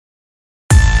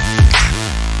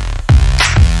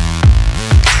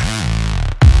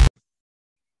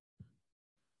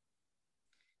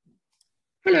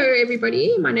Hello,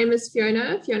 everybody. My name is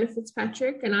Fiona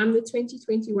Fitzpatrick, and I'm the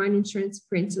 2021 Insurance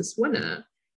Apprentice winner.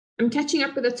 I'm catching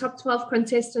up with the top 12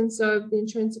 contestants of the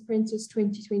Insurance Apprentice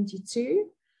 2022.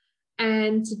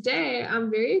 And today I'm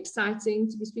very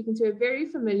exciting to be speaking to a very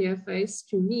familiar face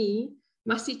to me,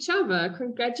 Masechaba.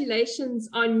 Congratulations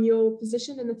on your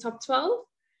position in the top 12.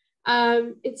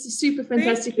 It's a super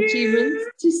fantastic achievement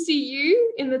to see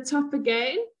you in the top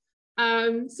again.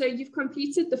 So you've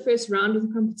completed the first round of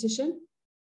the competition.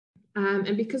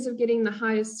 And because of getting the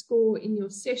highest score in your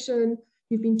session,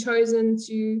 you've been chosen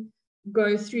to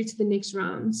go through to the next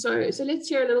round. So let's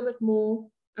hear a little bit more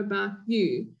about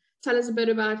you. Tell us a bit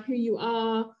about who you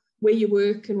are, where you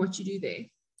work, and what you do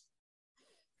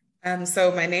there.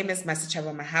 So my name is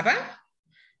Masechaba Mahaba.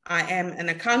 I am an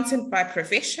accountant by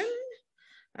profession.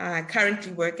 I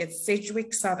currently work at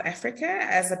Sedgwick, South Africa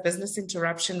as a business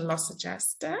interruption loss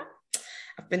adjuster.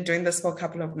 I've been doing this for a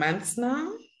couple of months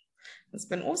now. It's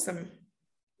been awesome.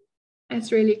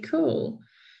 That's really cool.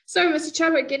 So,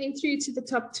 Masechaba, getting through to the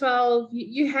top 12,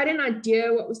 you had an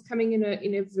idea what was coming in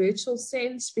a virtual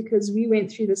sense because we went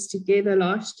through this together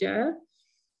last year.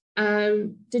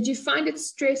 Did you find it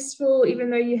stressful, even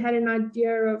though you had an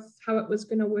idea of how it was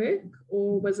going to work?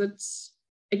 Or was it,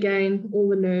 again, all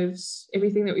the nerves,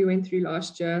 everything that we went through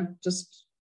last year, just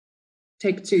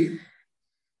take two?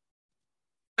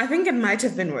 I think it might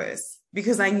have been worse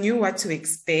because I knew what to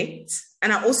expect.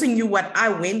 And I also knew what I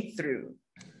went through,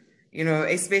 you know,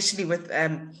 especially with,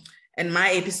 in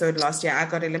my episode last year, I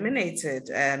got eliminated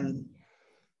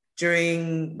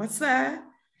during,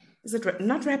 is it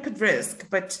not rapid risk,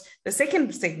 but the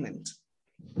second segment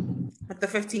at the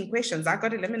 15 questions, I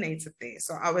got eliminated there.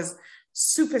 So I was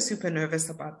super, super nervous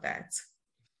about that.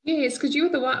 Yes, because you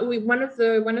were one of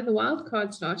the wild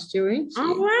cards last year, weren't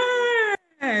you?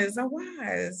 I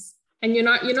was. And you're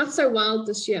not so wild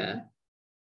this year.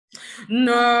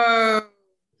 No,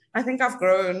 I think I've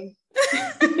grown.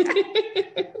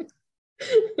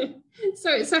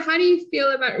 So how do you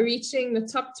feel about reaching the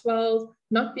top 12,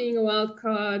 not being a wild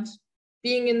card,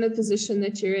 being in the position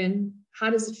that you're in?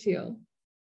 How does it feel?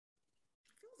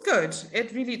 Good.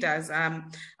 It really does. I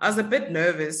was a bit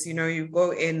nervous. You know, you go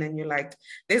in and you're like,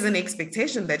 there's an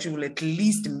expectation that you will at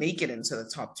least make it into the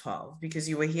top 12 because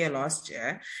you were here last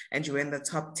year and you were in the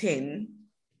top 10.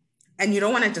 And you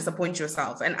don't want to disappoint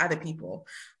yourself and other people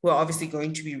who are obviously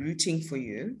going to be rooting for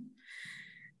you.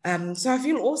 So I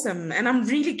feel awesome. And I'm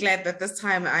really glad that this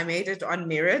time I made it on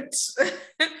merit.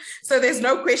 So there's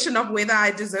no question of whether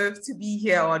I deserve to be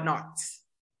here or not.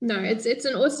 No, it's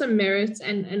an awesome merit,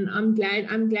 and I'm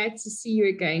glad to see you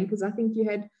again because I think you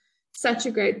had such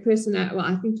a great personality. Well,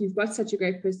 I think you've got such a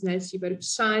great personality, but it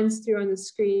shines through on the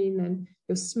screen, and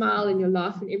your smile and your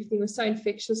laugh and everything was so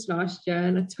infectious last year.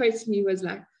 And I totally was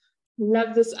like,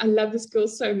 I love this girl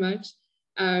so much.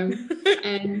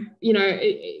 And you know,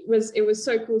 it was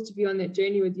so cool to be on that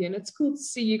journey with you, and it's cool to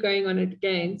see you going on it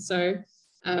again. So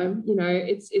you know,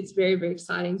 it's very, very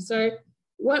exciting. So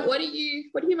what are you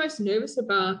most nervous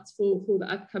about for the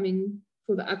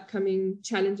upcoming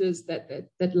challenges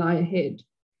that lie ahead?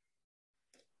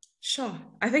 Sure.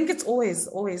 I think it's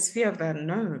always fear of the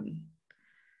unknown.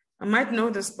 I might know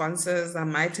the sponsors, I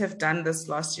might have done this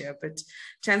last year, but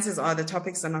chances are the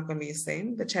topics are not going to be the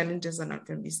same. The challenges are not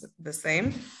going to be the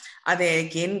same. Are they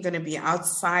again going to be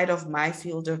outside of my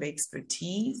field of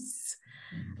expertise?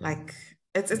 Like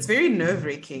it's very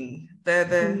nerve-wracking.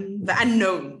 The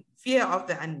unknown. Fear of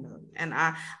the unknown, and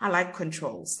I like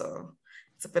control, so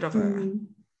it's a bit of a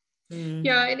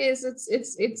yeah, it is.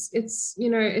 It's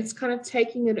you know, it's kind of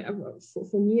taking it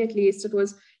for me at least. It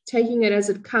was taking it as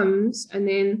it comes, and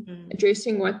then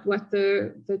addressing what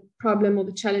the problem or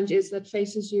the challenge is that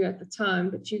faces you at the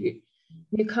time. But you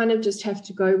kind of just have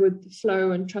to go with the flow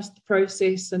and trust the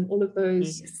process and all of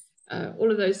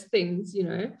those things, you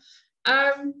know.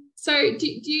 So do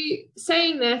you,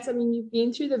 saying that, I mean, you've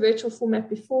been through the virtual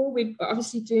format before. We're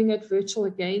obviously doing it virtual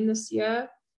again this year.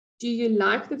 Do you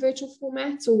like the virtual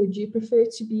format, or would you prefer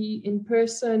to be in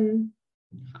person?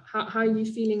 How are you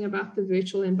feeling about the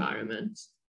virtual environment?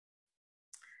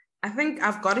 I think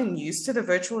I've gotten used to the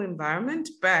virtual environment,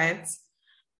 but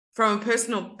from a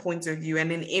personal point of view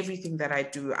and in everything that I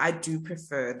do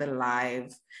prefer the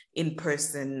live in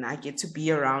person. I get to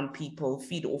be around people,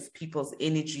 feed off people's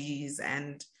energies,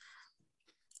 and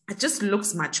it just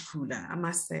looks much cooler, I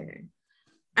must say.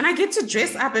 And I get to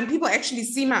dress up and people actually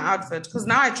see my outfit because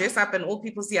now I dress up and all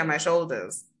people see are my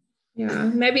shoulders. Yeah,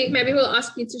 maybe we'll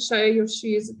ask you to show your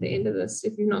shoes at the end of this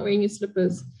if you're not wearing your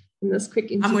slippers in this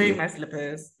quick interview. I'm wearing my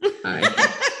slippers. Okay.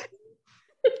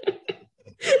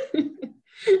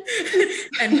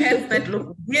 And pants that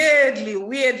look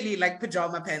weirdly like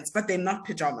pajama pants, but they're not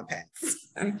pajama pants.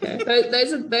 Okay,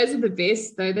 those are the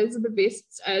best though. Those are the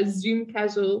best Zoom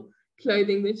casual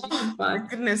clothing that you can find. My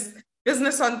goodness,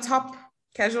 business on top,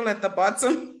 casual at the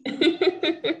bottom.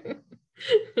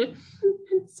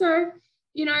 So,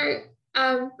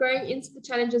 going into the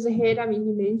challenges ahead, I mean,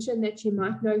 you mentioned that you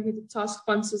might know who the task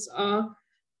sponsors are.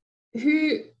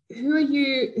 Who are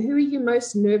you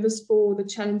most nervous for the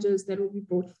challenges that will be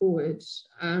brought forward?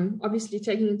 Obviously,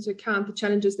 taking into account the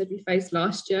challenges that we faced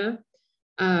last year,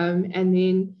 and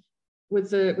then with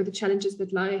the challenges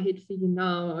that lie ahead for you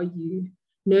now, are you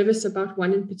nervous about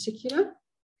one in particular?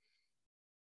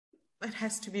 It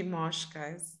has to be Marsh,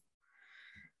 guys.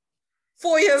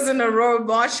 4 years in a row,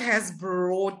 Marsh has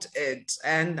brought it.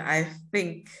 And I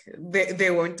think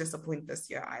they won't disappoint this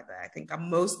year either. I think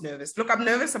I'm most nervous. Look, I'm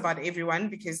nervous about everyone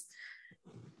because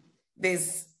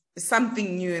there's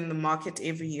something new in the market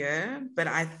every year. But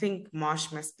I think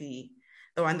Marsh must be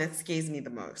the one that scares me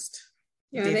the most.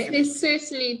 Yeah, they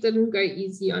certainly didn't go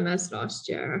easy on us last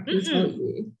year, I can tell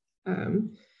you.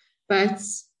 But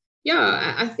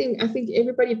yeah, I think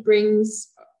everybody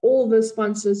all the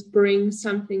sponsors bring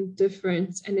something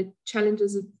different, and it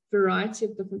challenges a variety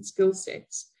of different skill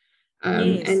sets.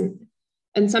 Yes.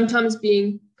 And sometimes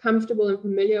being comfortable and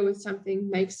familiar with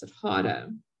something makes it harder.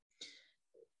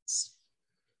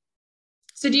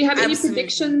 So do you have any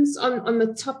predictions on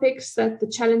the topics that the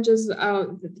challenges are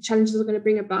going to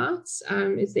bring about?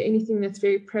 Is there anything that's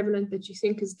very prevalent that you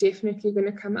think is definitely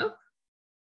going to come up?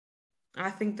 I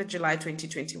think the July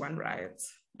 2021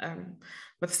 riots.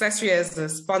 With Sasria as the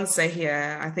sponsor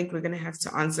here, I think we're going to have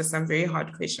to answer some very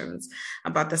hard questions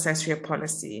about the Sasria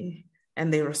policy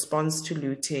and their response to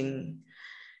looting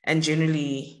and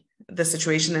generally the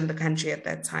situation in the country at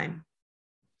that time.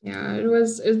 Yeah, it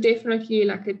was definitely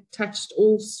like it touched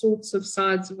all sorts of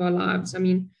sides of our lives. I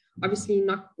mean, obviously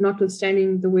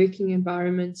notwithstanding the working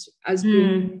environment as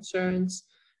being insurance,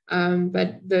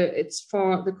 but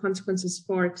the consequences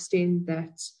far extend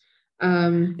that.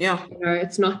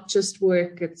 It's not just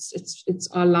work, it's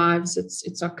our lives,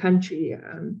 it's our country.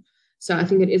 So I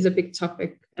think it is a big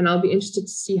topic, and I'll be interested to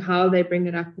see how they bring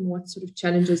it up and what sort of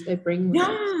challenges they bring with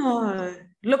it.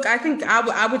 Look, I think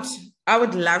I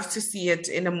would love to see it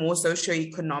in a more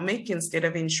socio-economic instead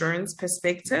of insurance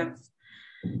perspective,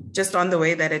 just on the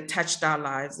way that it touched our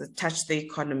lives, it touched the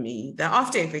economy, the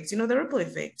after effects, the ripple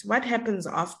effect. What happens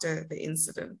after the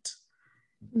incident?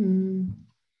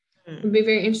 I'll be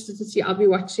very interested to see. I'll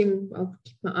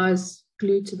keep my eyes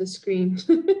glued to the screen.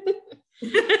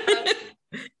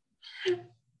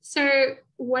 So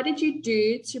what did you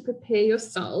do to prepare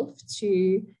yourself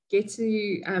to get to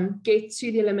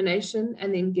the elimination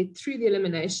and then get through the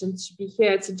elimination to be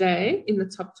here today in the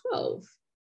top 12?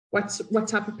 What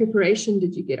type of preparation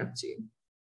did you get up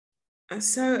to?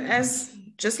 So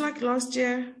just like last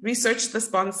year, researched the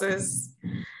sponsors,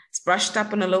 brushed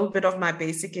up on a little bit of my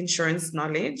basic insurance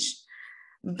knowledge.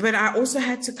 But I also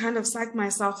had to kind of psych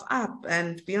myself up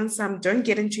and be on don't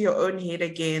get into your own head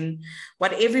again.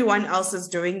 What everyone else is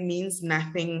doing means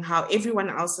nothing. How everyone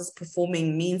else is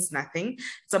performing means nothing.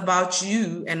 It's about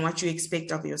you and what you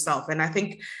expect of yourself. And I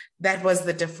think that was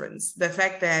the difference. The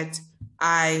fact that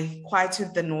I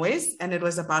quieted the noise and it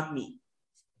was about me.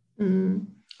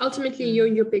 Ultimately, you're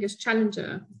your biggest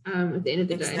challenger at the end of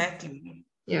the day. Exactly.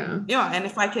 Yeah. Yeah. And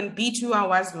if I can beat who I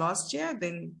was last year,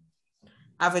 then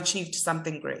I've achieved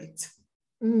something great.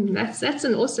 That's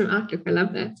an awesome outlook. I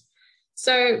love that.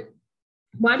 So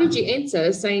why did you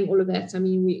enter, saying all of that? I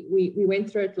mean, we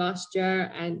went through it last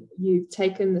year and you've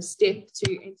taken the step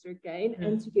to enter again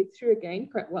and to get through again.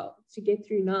 Quite well, to get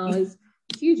through now is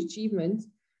a huge achievement.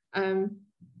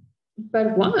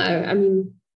 But why? I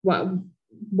mean,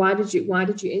 why did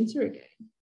you enter again?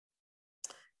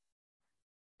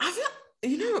 I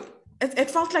feel, it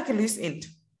felt like a loose end.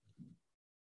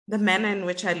 The manner in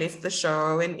which I left the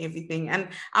show and everything. And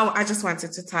I just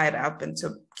wanted to tie it up into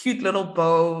a cute little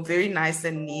bow, very nice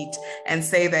and neat, and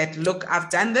say that, look, I've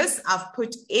done this. I've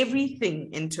put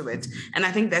everything into it. And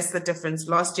I think that's the difference.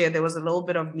 Last year, there was a little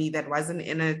bit of me that wasn't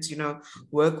in it.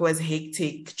 Work was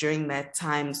hectic during that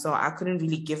time. So I couldn't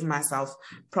really give myself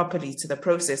properly to the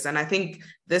process. And I think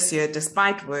this year,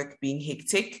 despite work being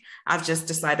hectic, I've just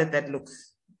decided that, look,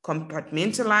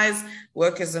 compartmentalize,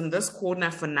 work is in this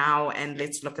corner for now, and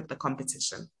let's look at the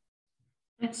competition.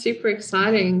 That's super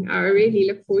exciting. I really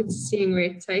look forward to seeing where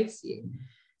it takes you.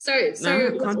 So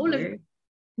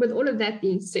with all of that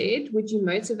being said, would you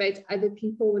motivate other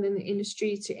people within the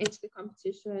industry to enter the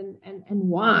competition, and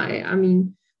why? I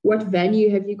mean, what value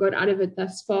have you got out of it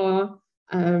thus far?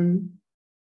 Why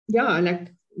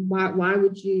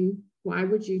would you why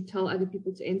would you tell other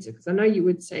people to enter? Because I know you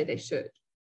would say they should.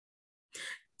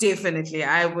 Definitely.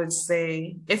 I would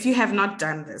say if you have not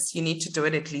done this, you need to do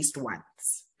it at least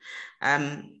once.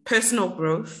 Personal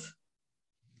growth,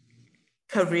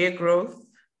 career growth,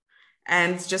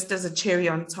 and just as a cherry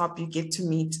on top, you get to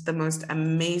meet the most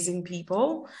amazing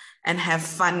people and have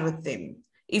fun with them,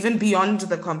 even beyond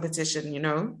the competition, you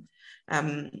know.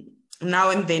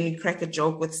 Now and then you crack a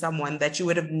joke with someone that you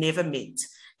would have never met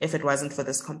if it wasn't for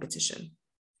this competition.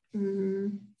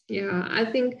 Yeah, I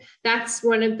think that's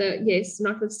one of the, yes,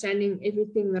 notwithstanding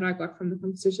everything that I got from the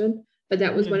competition, but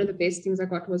that was one of the best things I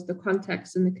got was the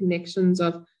contacts and the connections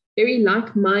of very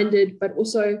like-minded, but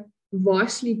also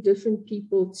vastly different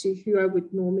people to who I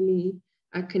would normally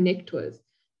connect with.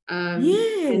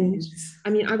 Yes. And I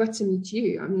mean, I got to meet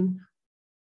you. I mean,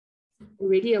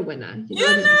 already a winner.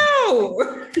 You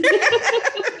know.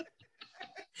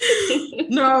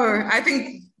 No, I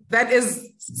think that is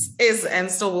and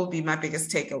still will be my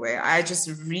biggest takeaway. I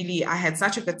had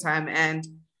such a good time, and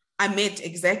I met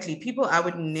exactly people I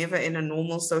would never in a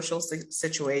normal social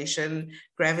situation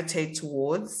gravitate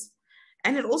towards.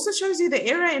 And it also shows you the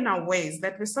error in our ways,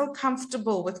 that we're so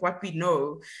comfortable with what we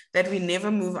know that we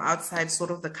never move outside sort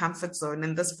of the comfort zone.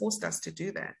 And this forced us to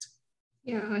do that.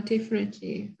 Yeah,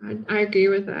 definitely. I agree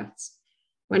with that.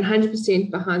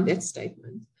 100% behind that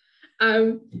statement.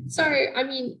 So, I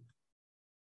mean,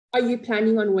 are you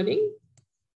planning on winning?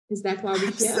 Is that why we're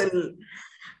here?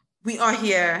 We are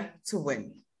here to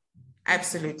win.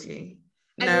 Absolutely.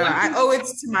 No, I owe it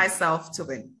to myself to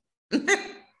win.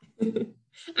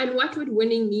 And what would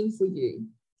winning mean for you?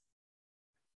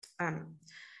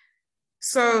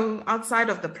 So outside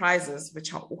of the prizes,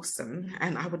 which are awesome,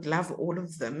 and I would love all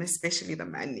of them, especially the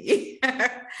money,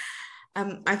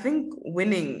 I think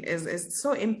winning is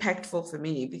so impactful for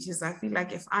me because I feel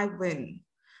like if I win,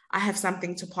 I have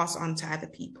something to pass on to other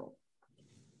people.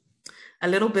 A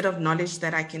little bit of knowledge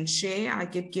that I can share. I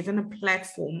get given a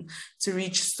platform to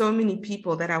reach so many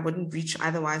people that I wouldn't reach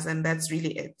otherwise, and that's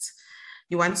really it.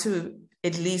 You want to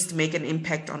at least make an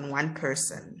impact on one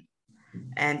person.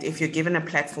 And if you're given a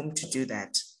platform to do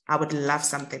that, I would love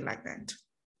something like that.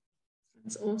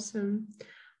 That's awesome.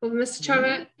 Well,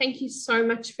 Masechaba, thank you so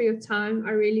much for your time.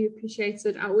 I really appreciate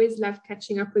it. I always love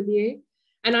catching up with you.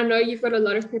 And I know you've got a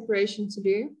lot of preparation to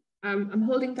do. I'm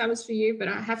holding thumbs for you, but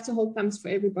I have to hold thumbs for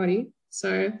everybody.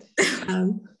 So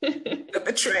the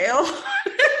betrayal.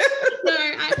 No,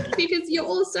 because you're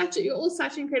all such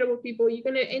incredible people. You're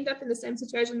going to end up in the same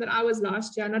situation that I was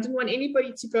last year, and I didn't want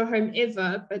anybody to go home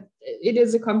ever. But it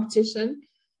is a competition,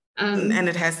 and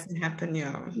it has to happen.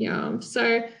 Yeah.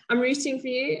 So I'm rooting for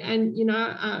you, and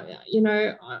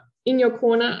in your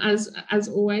corner as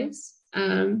always.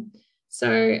 So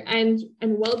and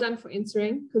well done for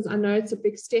entering, because I know it's a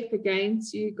big step again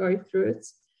to go through it.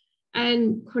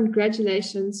 And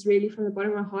congratulations, really, from the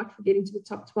bottom of my heart, for getting to the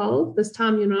top 12. This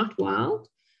time you're not wild.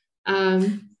 I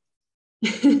mean,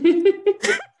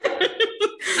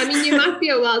 you might be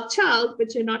a wild child,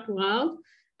 but you're not wild.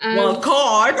 Wild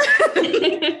card.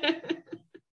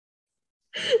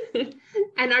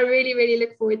 And I really, really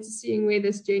look forward to seeing where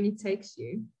this journey takes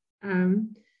you.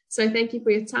 So thank you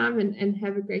for your time, and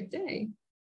have a great day.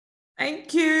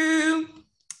 Thank you.